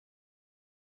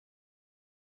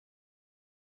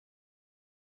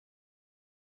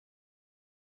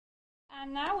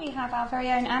And now we have our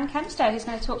very own Anne Kempster, who's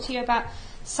going to talk to you about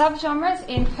subgenres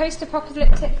in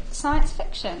post-apocalyptic science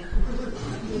fiction.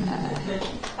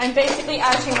 I'm basically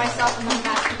outing myself in my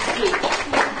master's speech.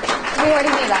 We already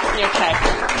knew that.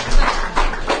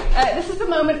 Okay. This is the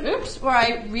moment, where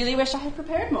I really wish I had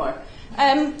prepared more.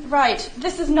 Right,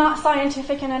 this is not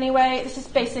scientific in any way. This is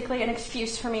basically an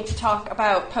excuse for me to talk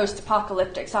about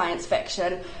post-apocalyptic science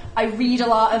fiction. I read a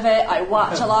lot of it, I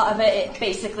watch a lot of it. It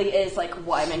basically is like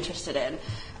what I'm interested in.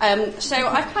 So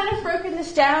I've kind of broken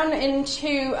this down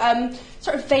into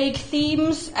sort of vague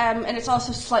themes, and it's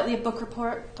also slightly a book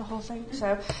report, the whole thing.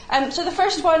 So the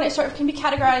first one, it sort of can be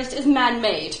categorized as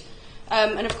man-made.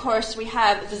 And of course, we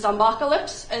have the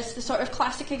zombocalypse as the sort of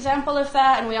classic example of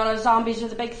that, and we all know zombies are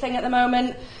the big thing at the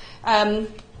moment.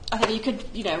 I think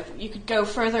you could go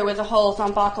further with the whole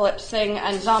zombocalypse thing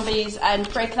and zombies and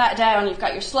break that down. You've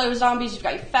got your slow zombies, you've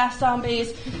got your fast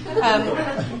zombies.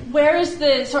 Where is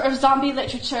the sort of zombie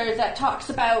literature that talks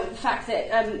about the fact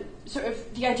that sort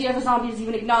of the idea of a zombie is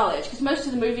even acknowledged? Because most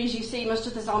of the movies you see, most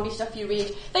of the zombie stuff you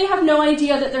read, they have no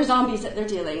idea that they're zombies that they're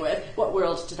dealing with. What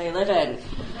world do they live in?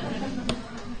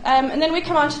 And then we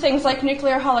come on to things like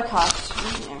nuclear holocaust.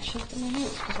 I should have my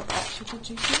notes because I actually did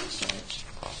do some research.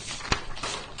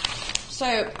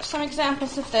 So, some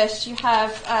examples of this, you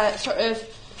have sort of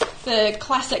the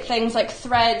classic things like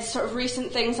Threads, sort of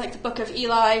recent things like the Book of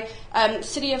Eli,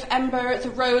 City of Ember,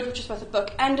 The Road, which is both a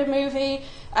book and a movie,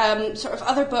 sort of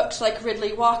other books like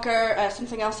Ridley Walker,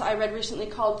 something else that I read recently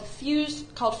called Fuse,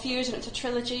 and it's a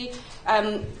trilogy.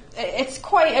 It's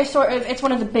quite a sort of, it's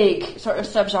one of the big sort of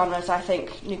subgenres, I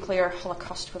think, nuclear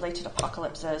holocaust-related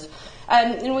apocalypses.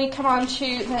 And we come on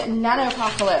to the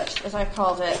nanopocalypse, as I've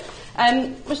called it.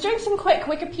 I was doing some quick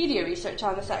Wikipedia research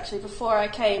on this, actually, before I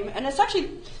came, and it's actually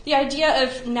the idea of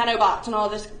nanobots and all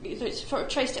this, sort of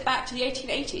traced it back to the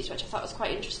 1880s, which I thought was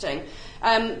quite interesting.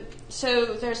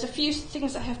 So there's a few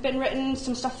things that have been written,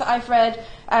 some stuff that I've read,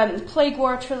 the Plague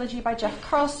War trilogy by Jeff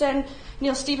Carlson.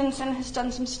 Neil Stephenson has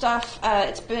done some stuff.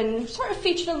 It's been sort of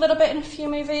featured a little bit in a few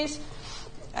movies.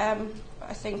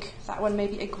 I think that one may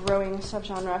be a growing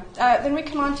subgenre. Then we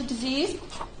come on to disease,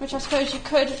 which I suppose you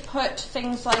could put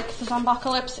things like the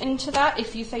zombocalypse into that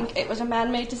if you think it was a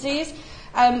man-made disease.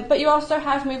 But you also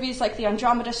have movies like the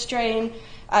Andromeda Strain.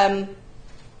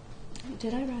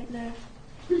 Did I write there?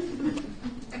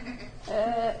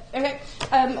 Okay.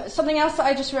 Something else that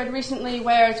I just read recently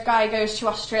where a guy goes to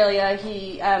Australia,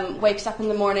 he wakes up in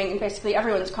the morning and basically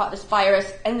everyone's caught this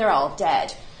virus and they're all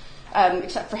dead.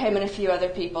 Except for him and a few other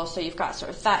people, so you've got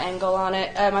sort of that angle on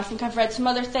it. I think I've read some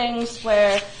other things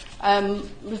where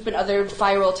there's been other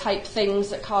viral type things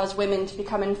that cause women to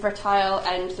become infertile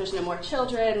and there's no more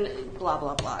children, blah,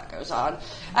 blah, blah, it goes on.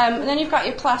 And then you've got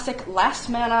your classic last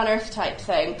man on earth type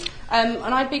thing. And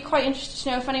I'd be quite interested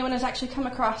to know if anyone has actually come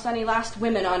across any last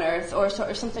women on earth or sort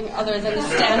of something other than the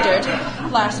standard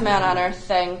last man on earth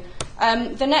thing.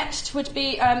 The next would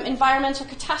be environmental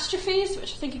catastrophes,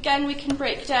 which I think, again, we can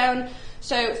break down.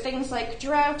 So things like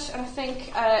drought, and I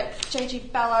think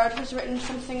J.G. Ballard has written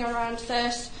something around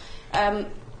this.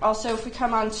 Also, if we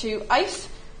come on to ice,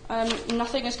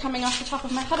 nothing is coming off the top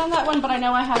of my head on that one, but I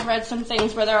know I have read some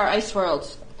things where there are ice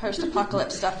worlds,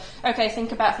 post-apocalypse stuff. Okay,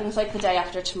 think about things like The Day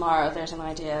After Tomorrow. There's an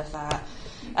idea of that.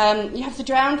 You have the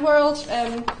drowned world.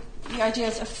 The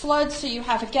ideas of floods, so you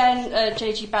have, again,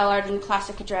 J.G. Ballard in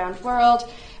classic A Drowned World,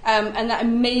 and that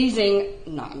amazing,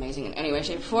 not amazing in any way,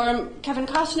 shape, or form, Kevin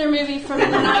Costner movie from the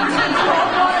 90s,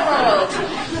 World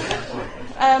War.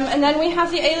 And then we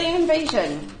have the alien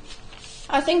invasion.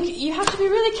 I think you have to be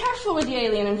really careful with the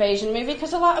alien invasion movie,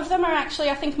 because a lot of them are actually,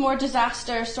 I think, more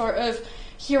disaster sort of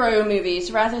hero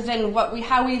movies, rather than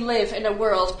how we live in a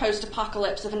world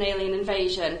post-apocalypse of an alien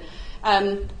invasion.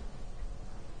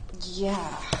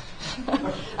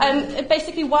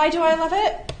 Basically, why do I love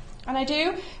it? And I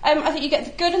do. I think you get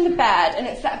the good and the bad, and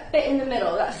it's that bit in the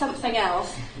middle, that's something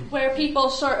else, where people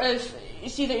sort of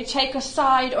either take a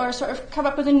side or sort of come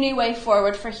up with a new way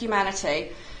forward for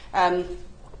humanity. And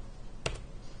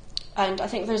I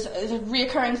think there's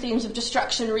reoccurring themes of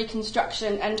destruction,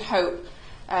 reconstruction, and hope,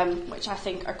 which I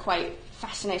think are quite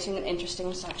fascinating and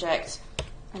interesting subjects.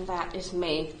 And that is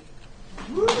me.